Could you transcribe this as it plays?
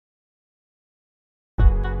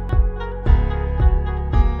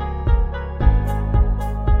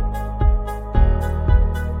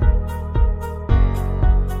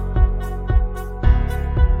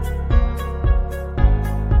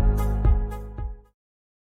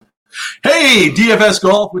Hey, DFS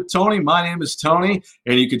Golf with Tony. My name is Tony,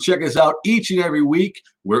 and you can check us out each and every week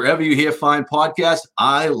wherever you hear fine podcasts,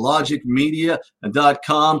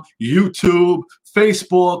 ilogicmedia.com, YouTube,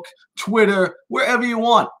 Facebook, Twitter, wherever you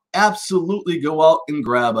want. Absolutely go out and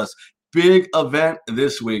grab us. Big event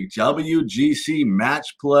this week, WGC Match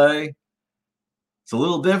Play. It's a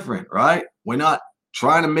little different, right? We're not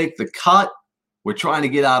trying to make the cut. We're trying to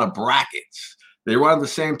get out of brackets. They run at the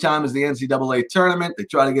same time as the NCAA tournament. They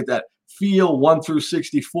try to get that feel 1 through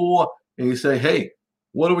 64, and you say, hey,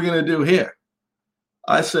 what are we going to do here?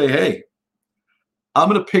 I say, hey, I'm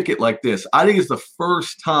going to pick it like this. I think it's the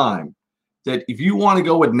first time that if you want to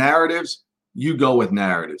go with narratives, you go with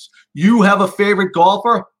narratives. You have a favorite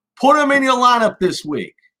golfer, put him in your lineup this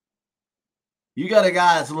week. You got a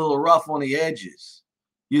guy that's a little rough on the edges.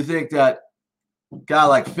 You think that a guy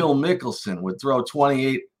like Phil Mickelson would throw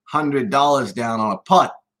 $2,800 down on a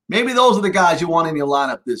putt. Maybe those are the guys you want in your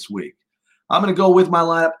lineup this week. I'm going to go with my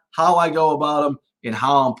lineup, how I go about them, and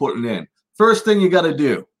how I'm putting it in. First thing you got to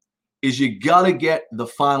do is you got to get the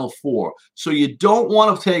final four. So you don't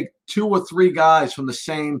want to take 2 or 3 guys from the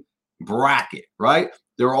same bracket, right?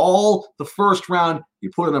 They're all the first round.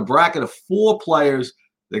 You put in a bracket of 4 players.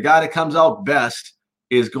 The guy that comes out best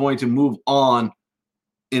is going to move on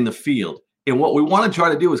in the field. And what we want to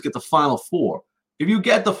try to do is get the final 4. If you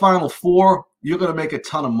get the final 4, you're going to make a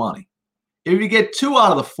ton of money. If you get 2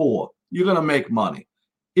 out of the 4, you're going to make money.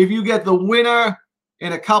 If you get the winner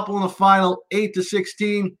and a couple in the final 8 to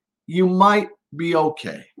 16, you might be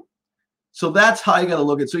okay. So that's how you got to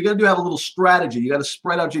look at it. So you got to have a little strategy. You got to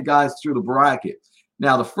spread out your guys through the bracket.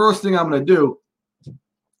 Now, the first thing I'm going to do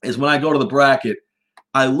is when I go to the bracket,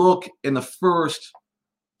 I look in the first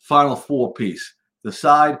final 4 piece. The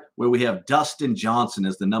side where we have Dustin Johnson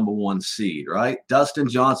as the number 1 seed, right? Dustin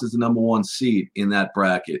Johnson is the number 1 seed in that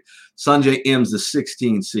bracket. Sungjae Im's the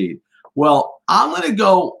 16 seed. Well, I'm going to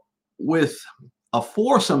go with a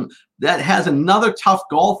foursome that has another tough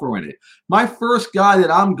golfer in it. My first guy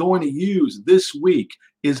that I'm going to use this week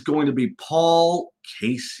is going to be Paul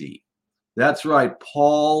Casey. That's right,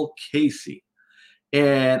 Paul Casey.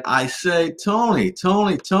 And I say, Tony,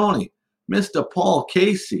 Mr. Paul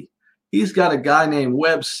Casey. He's got a guy named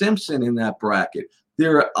Webb Simpson in that bracket.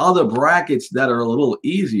 There are other brackets that are a little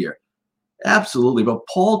easier. Absolutely. But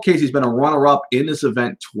Paul Casey's been a runner-up in this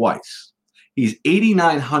event twice. He's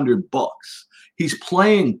 $8,900. He's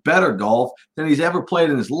playing better golf than he's ever played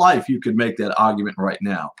in his life. You could make that argument right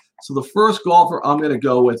now. So the first golfer I'm going to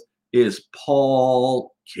go with is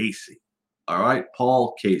Paul Casey. All right,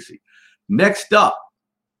 Paul Casey. Next up,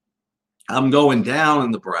 I'm going down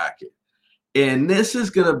in the bracket. And this is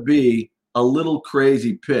going to be a little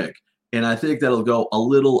crazy pick. And I think that'll go a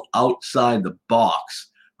little outside the box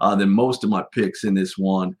than most of my picks in this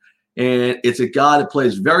one. And it's a guy that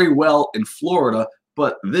plays very well in Florida.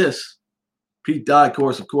 But this, Pete Dye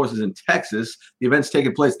course, of course, is in Texas. The event's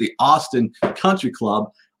taking place at the Austin Country Club.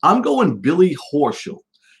 I'm going Billy Horschel.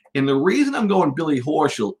 And the reason I'm going Billy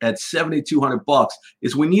Horschel at $7,200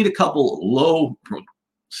 is we need a couple low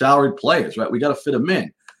salaried players, right? We got to fit them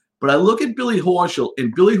in. But I look at Billy Horschel,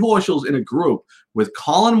 and Billy Horschel's in a group with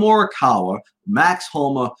Colin Morikawa, Max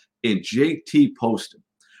Homa, and JT Poston.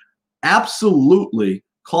 Absolutely,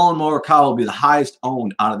 Colin Morikawa will be the highest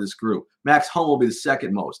owned out of this group. Max Homa will be the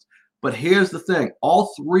second most. But here's the thing.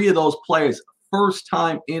 All 3 of those players, first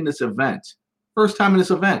time in this event. First time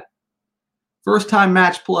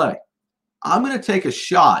match play. I'm going to take a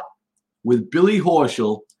shot with Billy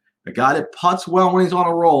Horschel, a guy that putts well when he's on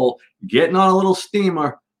a roll, getting on a little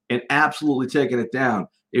steamer, and absolutely taking it down.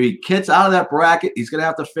 If he gets out of that bracket, he's going to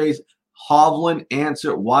have to face Hovland,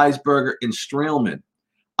 Answer, Weisberger, and Streelman.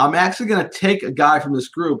 I'm actually going to take a guy from this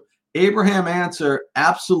group. Abraham Answer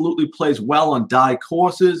absolutely plays well on Dye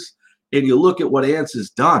courses, and you look at what Answer's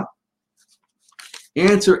done.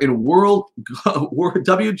 Answer in World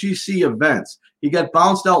WGC events. He got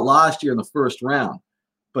bounced out last year in the first round.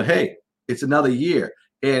 But hey, it's another year.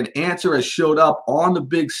 And Answer has showed up on the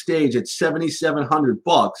big stage at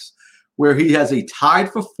 $7,700, where he has a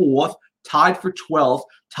tied for 4th, tied for 12th,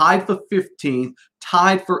 tied for 15th,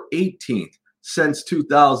 tied for 18th since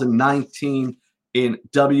 2019 in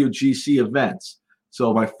WGC events.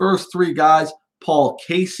 So my first 3 guys, Paul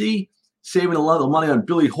Casey, saving a lot of money on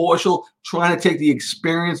Billy Horschel, trying to take the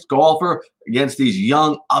experienced golfer against these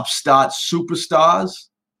young upstart superstars,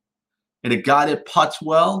 and a guy that putts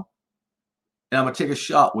well. And I'm going to take a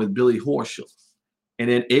shot with Billy Horschel. And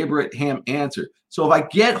then Abraham Answer. So if I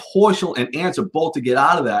get Horschel and Answer both to get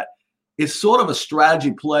out of that, it's sort of a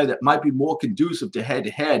strategy play that might be more conducive to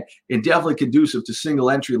head-to-head and definitely conducive to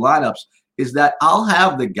single-entry lineups, is that I'll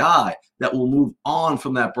have the guy that will move on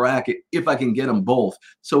from that bracket if I can get them both.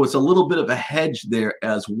 So it's a little bit of a hedge there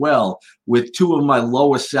as well with two of my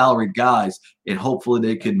lower salary guys, and hopefully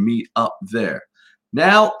they can meet up there.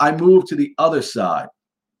 Now I move to the other side.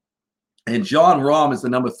 And Jon Rahm is the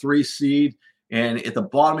number 3 seed. And at the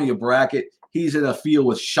bottom of your bracket, he's in a field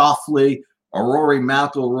with Schauffele, Rory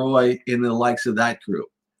McIlroy, and the likes of that group.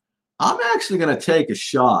 I'm actually going to take a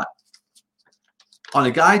shot on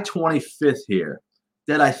a guy 25th here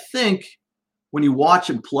that I think when you watch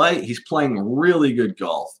him play, he's playing really good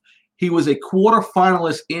golf. He was a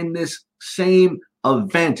quarterfinalist in this same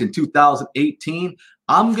event in 2018.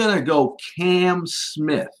 I'm going to go Cam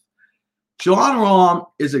Smith. Jon Rahm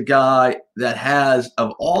is a guy that has,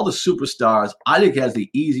 of all the superstars, I think has the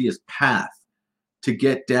easiest path to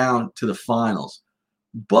get down to the finals.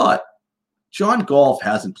 But John Golf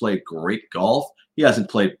hasn't played great golf. He hasn't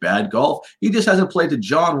played bad golf. He just hasn't played to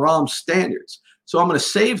Jon Rahm standards. So I'm going to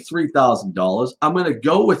save $3,000. I'm going to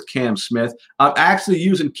go with Cam Smith. I'm actually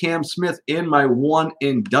using Cam Smith in my one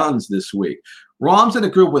and dones this week. Rahm's in a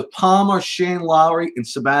group with Palmer, Shane Lowry, and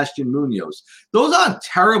Sebastian Munoz. Those aren't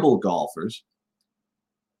terrible golfers.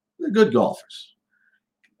 They're good golfers.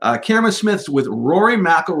 Cameron Smith's with Rory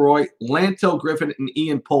McIlroy, Lanto Griffin, and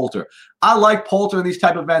Ian Poulter. I like Poulter in these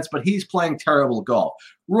type of events, but he's playing terrible golf.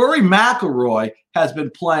 Rory McIlroy has been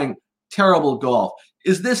playing terrible golf.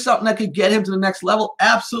 Is this something that could get him to the next level?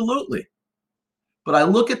 Absolutely. But I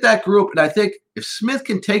look at that group, and I think if Smith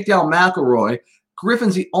can take down McIlroy,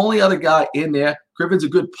 Griffin's the only other guy in there. Griffin's a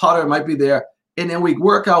good putter, might be there. And then we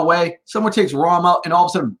work our way. Someone takes Rahm out, and all of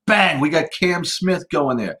a sudden, bang, we got Cam Smith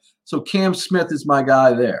going there. So Cam Smith is my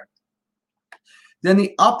guy there. Then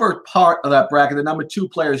the upper part of that bracket, the number 2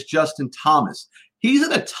 player is Justin Thomas. He's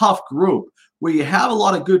in a tough group where you have a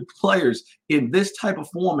lot of good players in this type of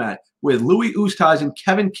format with Louis Oosthuizen,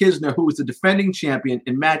 Kevin Kisner, who is the defending champion,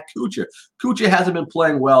 and Matt Kuchar. Kuchar hasn't been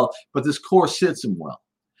playing well, but this course sits him well.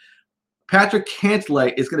 Patrick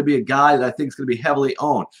Cantlay is going to be a guy that I think is going to be heavily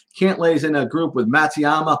owned. Cantlay is in a group with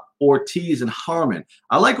Matsuyama, Ortiz, and Harmon.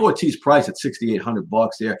 I like Ortiz's price at $6,800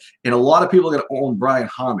 there, and a lot of people are going to own Brian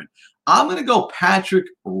Harmon. I'm going to go Patrick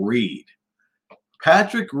Reed.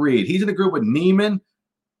 Patrick Reed. He's in a group with Neiman,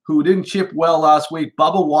 who didn't chip well last week.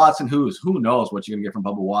 Bubba Watson, who knows what you're going to get from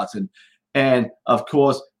Bubba Watson. And, of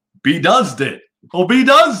course, B does it. Oh, B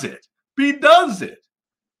does it. B does it.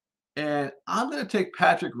 And I'm going to take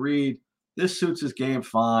Patrick Reed. This suits his game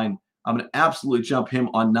fine. I'm going to absolutely jump him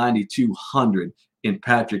on 9,200 in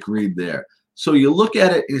Patrick Reed there. So you look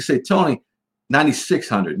at it and you say, Tony,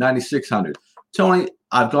 9,600. Tony,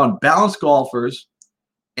 I've gone balanced golfers,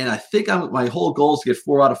 and I think my whole goal is to get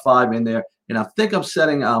 4 out of 5 in there, and I think I'm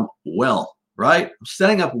setting well, right? I'm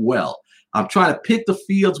setting up well. I'm trying to pick the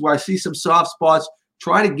fields where I see some soft spots,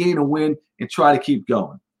 try to gain a win, and try to keep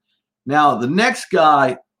going. Now, the next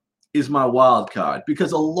guy is my wild card,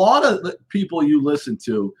 because a lot of the people you listen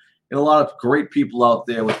to and a lot of great people out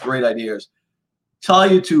there with great ideas tell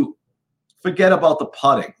you to forget about the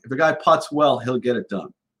putting. If a guy putts well, he'll get it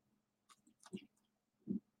done.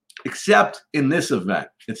 Except in this event,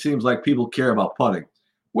 it seems like people care about putting,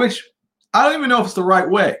 which I don't even know if it's the right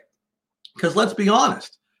way. Because let's be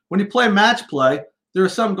honest, when you play match play, there are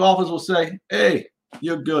some golfers who will say, hey,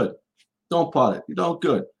 you're good. Don't putt it. You don't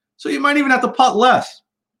good. So you might even have to putt less.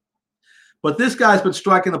 But this guy's been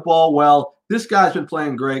striking the ball well. This guy's been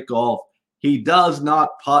playing great golf. He does not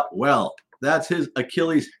putt well. That's his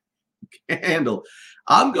Achilles handle.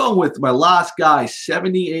 I'm going with my last guy,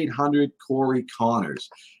 7,800, Corey Connors.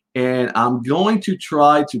 And I'm going to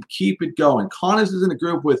try to keep it going. Connors is in a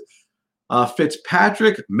group with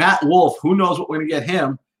Fitzpatrick, Matt Wolff, who knows what we're going to get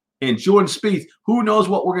him, and Jordan Spieth, who knows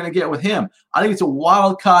what we're going to get with him. I think it's a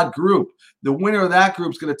wild card group. The winner of that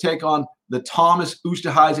group is going to take on the Thomas,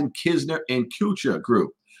 Oosthuizen, Kisner, and Kuchar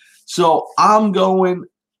group. So I'm going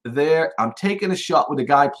there. I'm taking a shot with a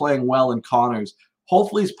guy playing well in Connors.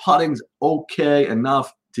 Hopefully his putting's okay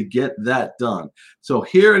enough to get that done. So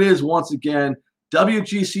here it is once again,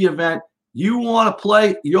 WGC event. You want to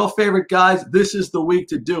play your favorite guys, this is the week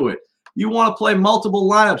to do it. You want to play multiple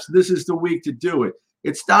lineups, this is the week to do it.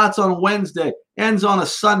 It starts on Wednesday, ends on a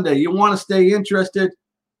Sunday. You want to stay interested?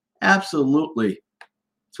 Absolutely.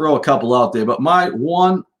 Throw a couple out there. But my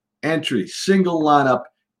one entry, single lineup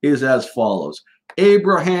is as follows.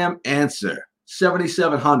 Abraham Ancer,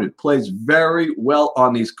 7,700. Plays very well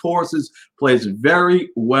on these courses. Plays very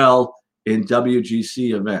well in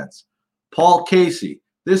WGC events. Paul Casey.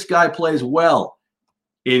 This guy plays well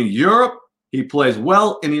in Europe. He plays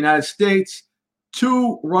well in the United States.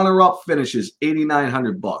 2 runner-up finishes,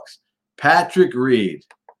 $8,900. Patrick Reed.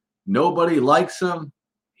 Nobody likes him.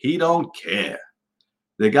 He don't care.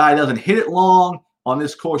 The guy doesn't hit it long. On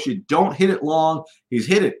this course, you don't hit it long. He's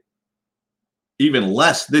hit it even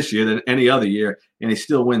less this year than any other year, and he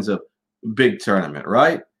still wins a big tournament,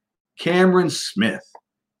 right? Cameron Smith,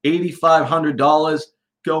 $8,500,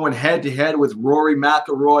 going head-to-head with Rory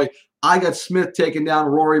McIlroy. I got Smith taking down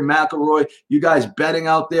Rory McIlroy. You guys betting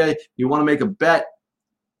out there, you want to make a bet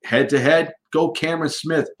head-to-head, go Cameron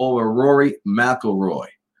Smith over Rory McIlroy.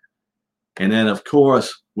 And then, of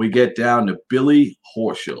course, we get down to Billy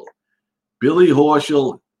Horschel. Billy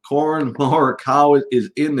Horschel, Corin Morikawa is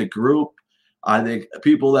in the group. I think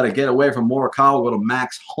people that get away from Morikawa go to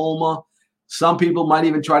Max Homa. Some people might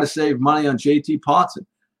even try to save money on JT Potson.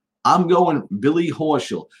 I'm going Billy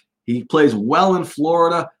Horschel. He plays well in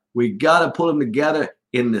Florida. We got to put him together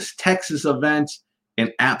in this Texas event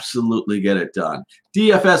and absolutely get it done.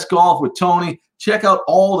 DFS Golf with Tony. Check out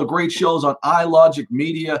all the great shows on iLogic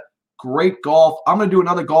Media. Great golf. I'm going to do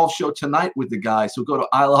another golf show tonight with the guys. So go to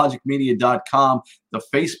ilogicmedia.com, the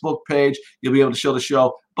Facebook page. You'll be able to show the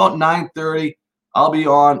show about 9:30. I'll be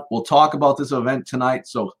on. We'll talk about this event tonight.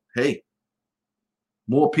 So, hey,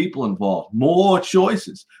 more people involved, more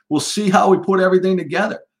choices. We'll see how we put everything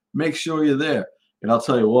together. Make sure you're there. And I'll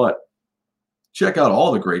tell you what, check out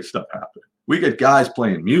all the great stuff happening. We got guys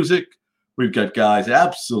playing music. We've got guys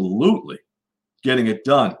absolutely getting it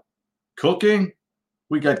done. Cooking.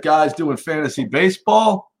 We got guys doing fantasy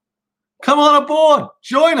baseball. Come on aboard.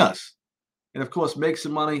 Join us. And, of course, make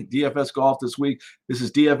some money. DFS Golf this week. This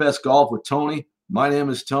is DFS Golf with Tony. My name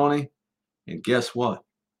is Tony. And guess what?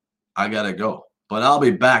 I got to go. But I'll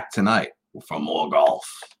be back tonight for more golf.